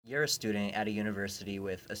You're a student at a university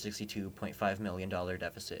with a $62.5 million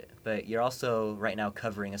deficit, but you're also right now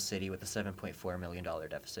covering a city with a $7.4 million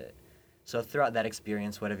deficit. So throughout that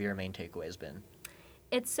experience, what have your main takeaways been?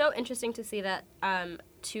 It's so interesting to see that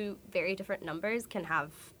two very different numbers can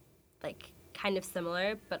have kind of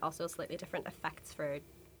similar but also slightly different effects for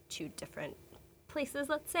two different places,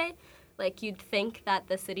 let's say. You'd think that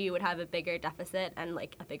the city would have a bigger deficit and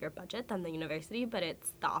a bigger budget than the university, but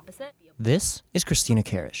it's the opposite. This is Christina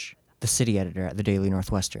Karish, the city editor at the Daily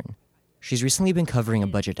Northwestern. She's recently been covering a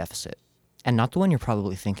budget deficit, and not the one you're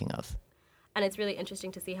probably thinking of. And it's really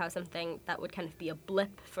interesting to see how something that would kind of be a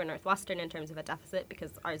blip for Northwestern in terms of a deficit,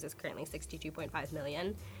 because ours is currently $62.5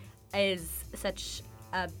 million, is such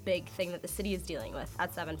a big thing that the city is dealing with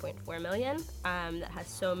at $7.4 million, that has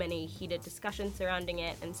so many heated discussions surrounding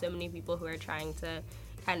it and so many people who are trying to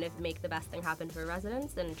kind of make the best thing happen for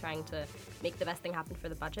residents and trying to make the best thing happen for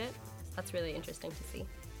the budget. That's really interesting to see.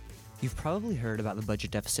 You've probably heard about the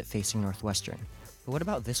budget deficit facing Northwestern, but what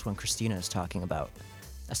about this one Christina is talking about?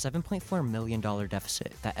 A $7.4 million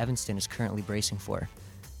deficit that Evanston is currently bracing for.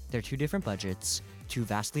 They're two different budgets, two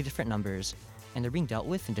vastly different numbers, and they're being dealt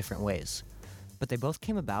with in different ways. But they both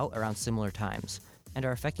came about around similar times and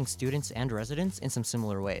are affecting students and residents in some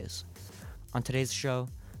similar ways. On today's show,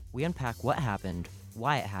 we unpack what happened,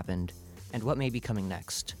 why it happened, and what may be coming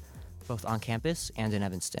next, both on campus and in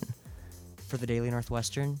Evanston. For the Daily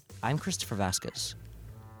Northwestern, I'm Christopher Vasquez.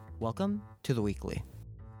 Welcome to The Weekly.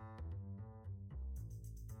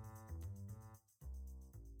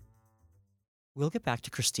 We'll get back to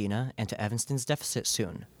Christina and to Evanston's deficit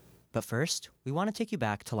soon, but first, we want to take you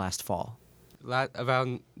back to last fall. About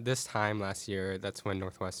this time last year, that's when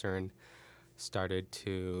Northwestern started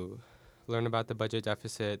to learn about the budget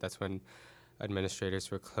deficit. That's when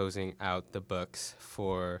administrators were closing out the books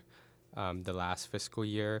for the last fiscal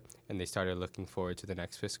year, and they started looking forward to the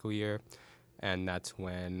next fiscal year. And that's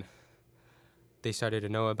when they started to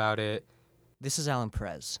know about it. This is Alan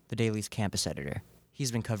Perez, the Daily's campus editor.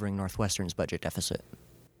 He's been covering Northwestern's budget deficit.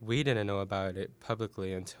 We didn't know about it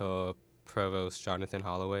publicly until Provost Jonathan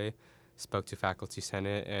Holloway spoke to Faculty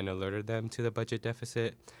Senate and alerted them to the budget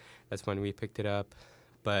deficit. That's when we picked it up.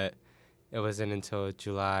 But it wasn't until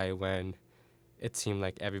July when it seemed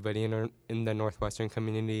like everybody in the Northwestern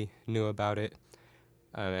community knew about it.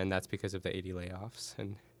 And that's because of the 80 layoffs.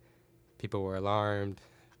 And people were alarmed.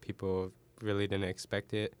 People really didn't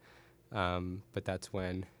expect it. But that's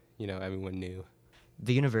when, everyone knew.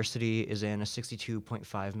 The university is in a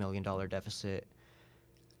 $62.5 million deficit,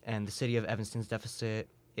 and the city of Evanston's deficit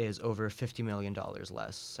is over $50 million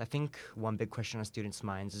less. I think one big question on students'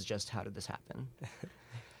 minds is just how did this happen?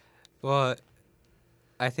 Well,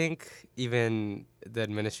 I think even the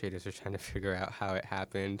administrators are trying to figure out how it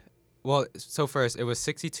happened. Well, so first, it was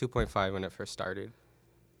 62.5 when it first started.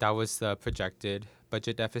 That was the projected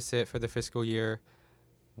budget deficit for the fiscal year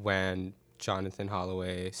when Jonathan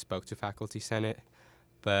Holloway spoke to Faculty Senate.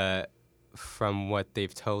 But from what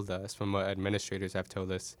they've told us, from what administrators have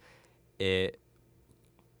told us, it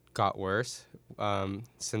got worse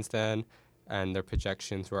since then, and their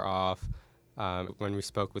projections were off. When we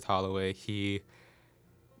spoke with Holloway, he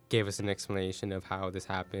gave us an explanation of how this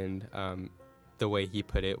happened. The way he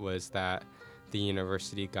put it was that the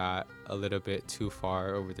university got a little bit too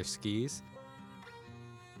far over their skis.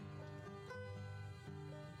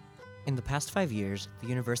 In the past 5 years, the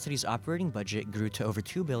university's operating budget grew to over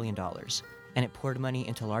 $2 billion, and it poured money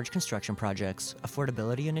into large construction projects,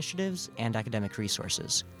 affordability initiatives, and academic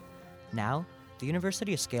resources. Now, the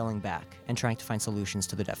university is scaling back and trying to find solutions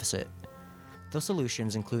to the deficit. Those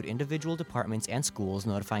solutions include individual departments and schools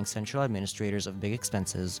notifying central administrators of big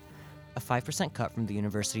expenses, a 5% cut from the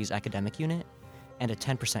university's academic unit, and a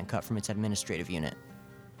 10% cut from its administrative unit.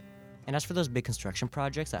 And as for those big construction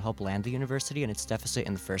projects that help land the university in its deficit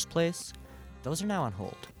in the first place, those are now on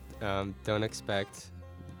hold. Don't expect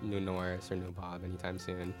new Norris or new Bob anytime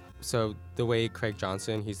soon. So the way Craig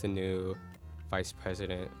Johnson, he's the new vice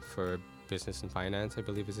president for business and finance, I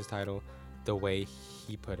believe is his title, the way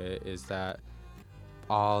he put it is that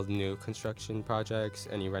all new construction projects,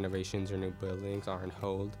 any renovations or new buildings are on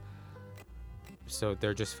hold. So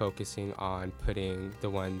they're just focusing on putting the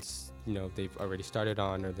ones, they've already started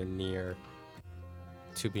on or they're near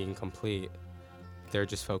to being complete. They're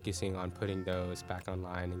just focusing on putting those back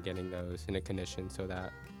online and getting those in a condition so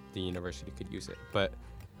that the university could use it. But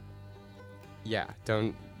yeah,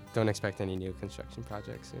 don't expect any new construction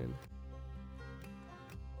projects soon.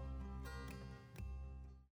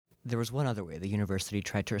 There was one other way the university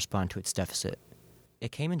tried to respond to its deficit.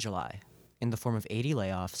 It came in July, in the form of 80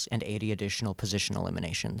 layoffs and 80 additional position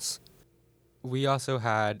eliminations. we also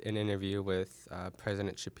had an interview with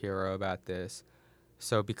President Shapiro about this.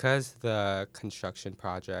 So because the construction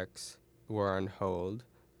projects were on hold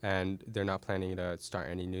and they're not planning to start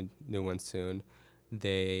any new ones soon,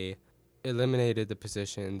 they eliminated the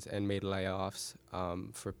positions and made layoffs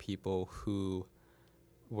for people who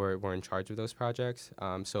were in charge of those projects.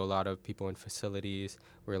 So a lot of people in facilities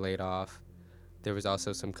were laid off. There was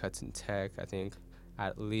also some cuts in tech. I think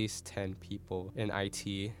at least 10 people in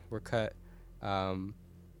IT were cut.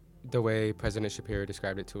 The way President Shapiro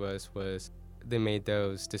described it to us was they made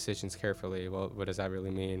those decisions carefully. Well, what does that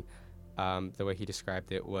really mean? The way he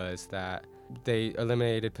described it was that they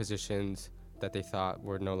eliminated positions that they thought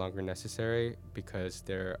were no longer necessary because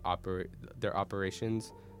their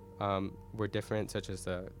operations were different, such as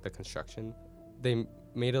the construction. They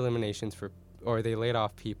made eliminations they laid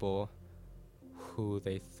off people who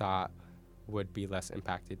they thought would be less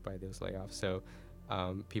impacted by those layoffs. So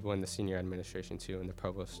people in the senior administration too, in the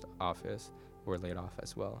provost office, were laid off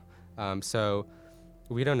as well. So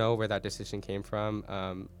we don't know where that decision came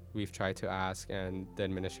from. We've tried to ask, and the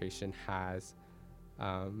administration has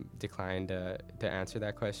declined to answer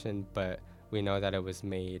that question, but we know that it was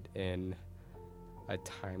made in a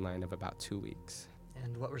timeline of about 2 weeks.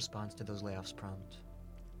 And what response did those layoffs prompt?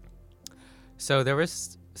 So there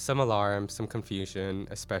was some alarm, some confusion,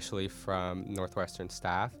 especially from Northwestern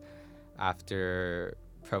staff after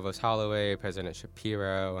Provost Holloway, President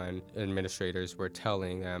Shapiro, and administrators were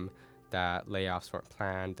telling them that layoffs weren't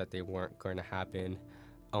planned, that they weren't going to happen,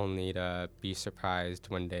 only to be surprised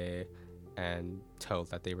one day and told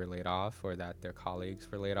that they were laid off or that their colleagues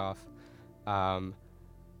were laid off.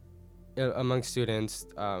 Among students,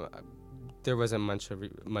 there wasn't much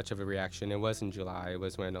of a reaction. It was in July. It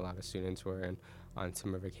was when a lot of students were on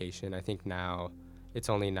summer vacation. I think now, it's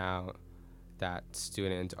only now that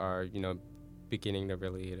students are, beginning to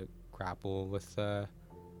really grapple with the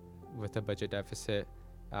budget deficit.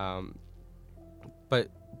 But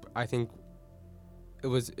I think it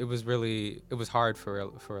was hard for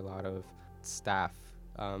a lot of staff,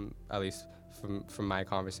 at least from my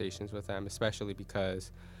conversations with them, especially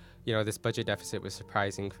because, this budget deficit was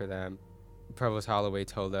surprising for them. Provost Holloway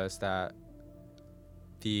told us that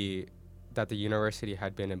the university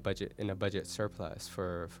had been in a budget surplus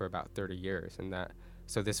for about 30 years, and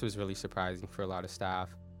so this was really surprising for a lot of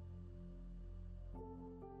staff.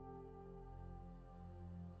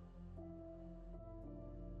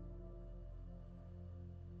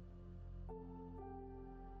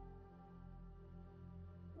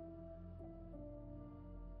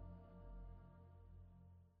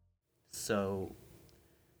 So,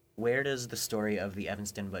 where does the story of the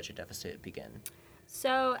Evanston budget deficit begin?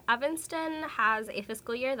 So Evanston has a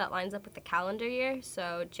fiscal year that lines up with the calendar year,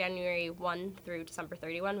 so January 1 through December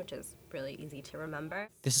 31, which is really easy to remember.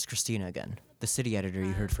 This is Christina again, the city editor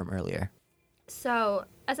you heard from earlier. So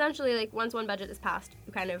essentially, once one budget is passed,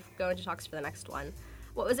 you kind of go into talks for the next one.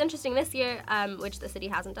 What was interesting this year, which the city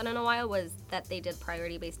hasn't done in a while, was that they did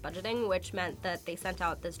priority-based budgeting, which meant that they sent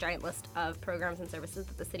out this giant list of programs and services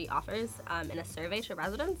that the city offers in a survey to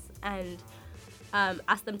residents and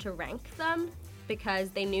asked them to rank them because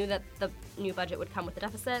they knew that the new budget would come with a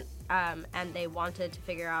deficit, and they wanted to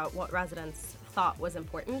figure out what residents thought was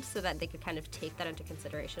important so that they could kind of take that into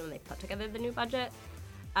consideration when they put together the new budget.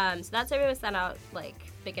 So that survey was sent out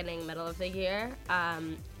middle of the year,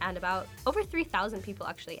 and about over 3,000 people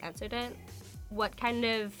actually answered it. What kind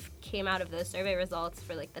of came out of those survey results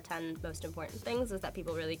for the 10 most important things is that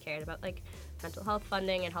people really cared about mental health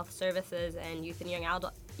funding and health services and youth and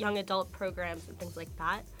young adult programs and things like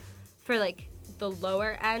that. For the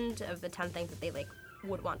lower end of the 10 things that they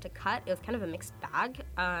would want to cut, it was kind of a mixed bag.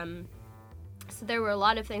 So there were a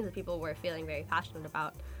lot of things that people were feeling very passionate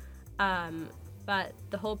about. But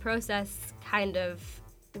the whole process kind of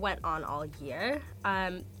went on all year.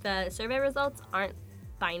 The survey results aren't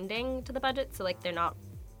binding to the budget, so they're not,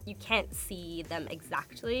 you can't see them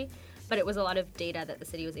exactly, but it was a lot of data that the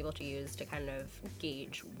city was able to use to kind of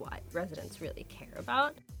gauge what residents really care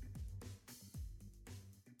about.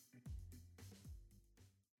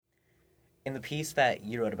 In the piece that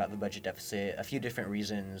you wrote about the budget deficit, a few different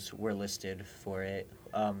reasons were listed for it,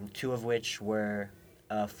 two of which were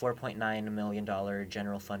a $4.9 million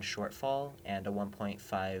general fund shortfall and a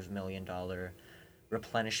 $1.5 million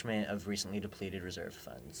replenishment of recently depleted reserve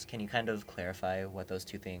funds. Can you kind of clarify what those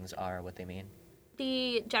two things are, what they mean?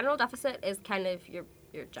 The general deficit is kind of your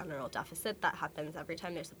general deficit that happens every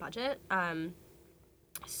time there's a budget.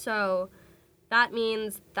 So that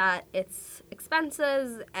means that it's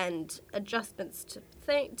expenses and adjustments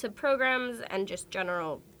to programs and just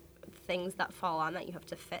general things that fall on that you have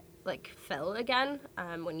to fit fill again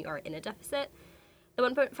when you are in a deficit. The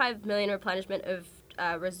 1.5 million replenishment of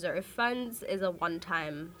reserve funds is a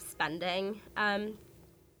one-time spending,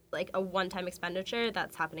 a one-time expenditure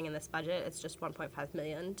that's happening in this budget. It's just 1.5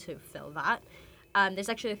 million to fill that. There's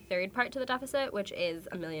actually a third part to the deficit, which is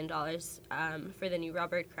 $1 million for the new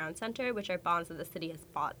Robert Crown Center, which are bonds that the city has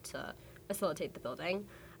bought to facilitate the building.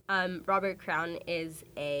 Robert Crown is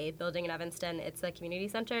a building in Evanston. It's a community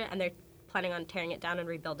center, and they're planning on tearing it down and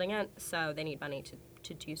rebuilding it, so they need money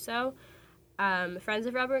to do so. Friends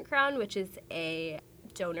of Robert Crown, which is a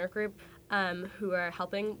donor group who are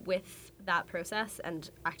helping with that process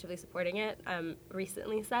and actively supporting it,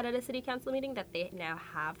 recently said at a city council meeting that they now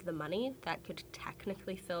have the money that could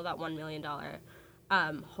technically fill that $1 million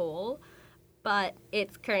hole. But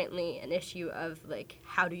it's currently an issue of,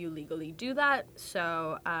 how do you legally do that?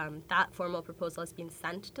 So that formal proposal has been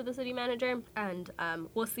sent to the city manager, and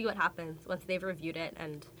we'll see what happens once they've reviewed it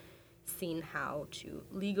and seen how to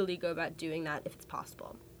legally go about doing that if it's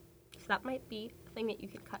possible. So that might be a thing that you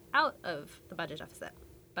could cut out of the budget deficit,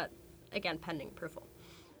 but again, pending approval.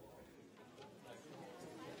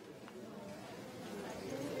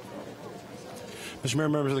 Mr. Mayor,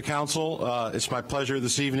 members of the council, it's my pleasure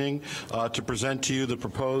this evening to present to you the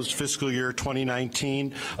proposed fiscal year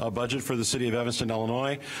 2019 budget for the city of Evanston,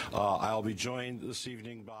 Illinois. I'll be joined this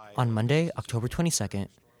evening by... On Monday, October 22nd,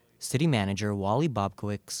 City Manager Wally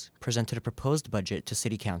Bobkowicz presented a proposed budget to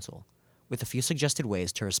City Council with a few suggested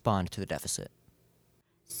ways to respond to the deficit.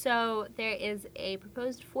 So there is a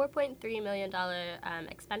proposed $4.3 million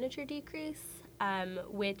expenditure decrease,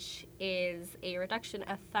 which is a reduction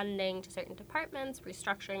of funding to certain departments,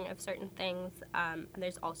 restructuring of certain things, and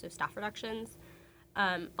there's also staff reductions.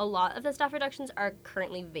 A lot of the staff reductions are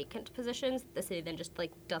currently vacant positions the city then just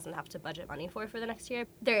doesn't have to budget money for the next year.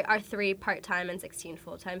 There are 3 part-time and 16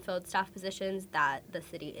 full-time filled staff positions that the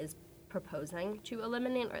city is proposing to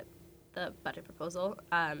eliminate, or the budget proposal.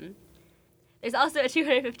 There's also a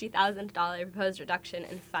 $250,000 proposed reduction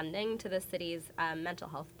in funding to the city's mental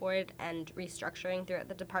health board and restructuring throughout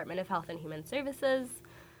the Department of Health and Human Services.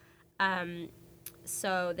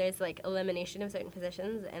 So there's elimination of certain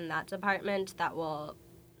positions in that department that will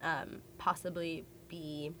possibly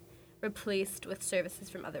be replaced with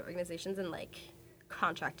services from other organizations and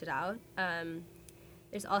contracted out.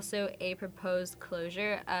 There's also a proposed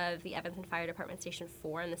closure of the Evanston Fire Department Station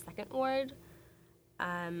 4 in the 2nd Ward.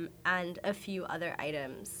 And a few other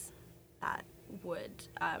items that would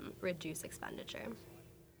reduce expenditure.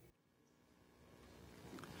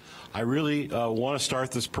 I really want to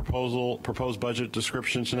start this proposed budget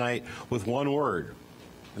description tonight with one word,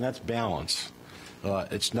 and that's balance.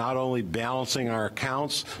 It's not only balancing our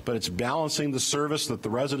accounts, but it's balancing the service that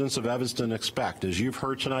the residents of Evanston expect. As you've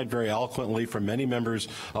heard tonight very eloquently from many members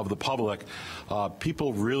of the public,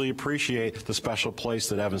 people really appreciate the special place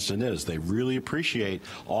that Evanston is. They really appreciate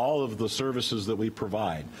all of the services that we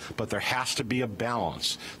provide. But there has to be a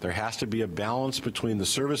balance. There has to be a balance between the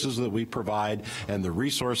services that we provide and the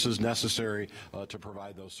resources necessary to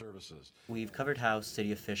provide those services. We've covered how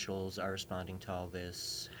city officials are responding to all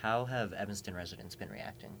this. How have Evanston residents been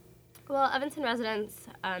reacting? Well, Evanston residents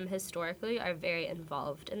historically are very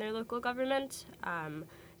involved in their local government.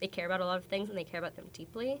 They care about a lot of things, and they care about them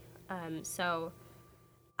deeply. So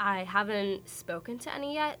I haven't spoken to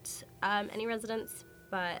any yet, any residents,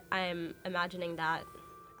 but I'm imagining that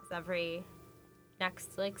as every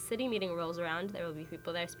next city meeting rolls around, there will be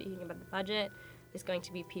people there speaking about the budget. There's going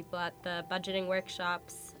to be people at the budgeting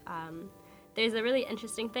workshops. There's a really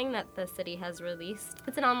interesting thing that the city has released.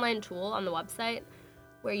 It's an online tool on the website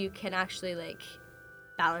where you can actually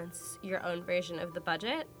balance your own version of the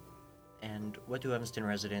budget. And what do Evanston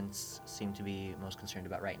residents seem to be most concerned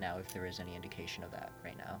about right now, if there is any indication of that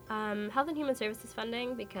right now? Health and Human Services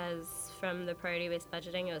funding, because from the priority-based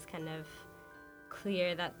budgeting, it was kind of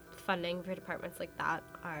clear that funding for departments like that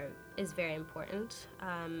is very important.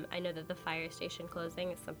 I know that the fire station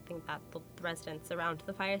closing is something that the residents around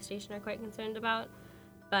the fire station are quite concerned about.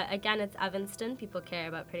 But again, it's Evanston. People care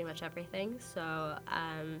about pretty much everything. So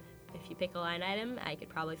if you pick a line item, I could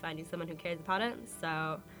probably find you someone who cares about it.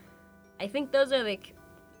 So I think those are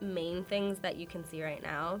main things that you can see right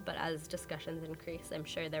now. But as discussions increase, I'm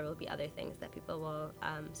sure there will be other things that people will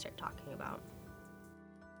start talking about.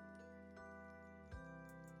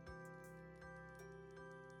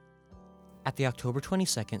 At the October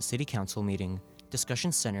 22nd City Council meeting,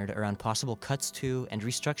 discussions centered around possible cuts to and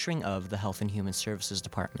restructuring of the Health and Human Services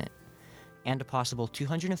Department, and a possible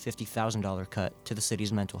 $250,000 cut to the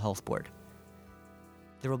city's mental health board.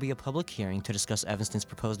 There will be a public hearing to discuss Evanston's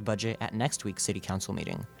proposed budget at next week's City Council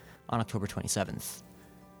meeting on October 27th.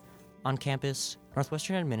 On campus,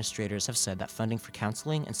 Northwestern administrators have said that funding for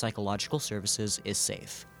counseling and psychological services is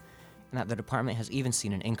safe, and that the department has even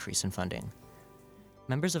seen an increase in funding.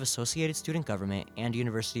 Members of Associated Student Government and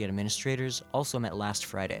university administrators also met last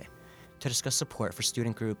Friday to discuss support for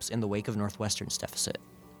student groups in the wake of Northwestern's deficit.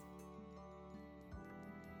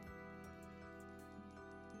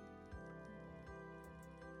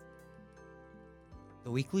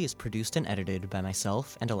 The Weekly is produced and edited by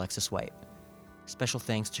myself and Alexis White. Special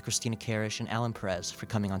thanks to Christina Karish and Alan Perez for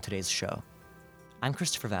coming on today's show. I'm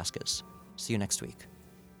Christopher Vasquez. See you next week.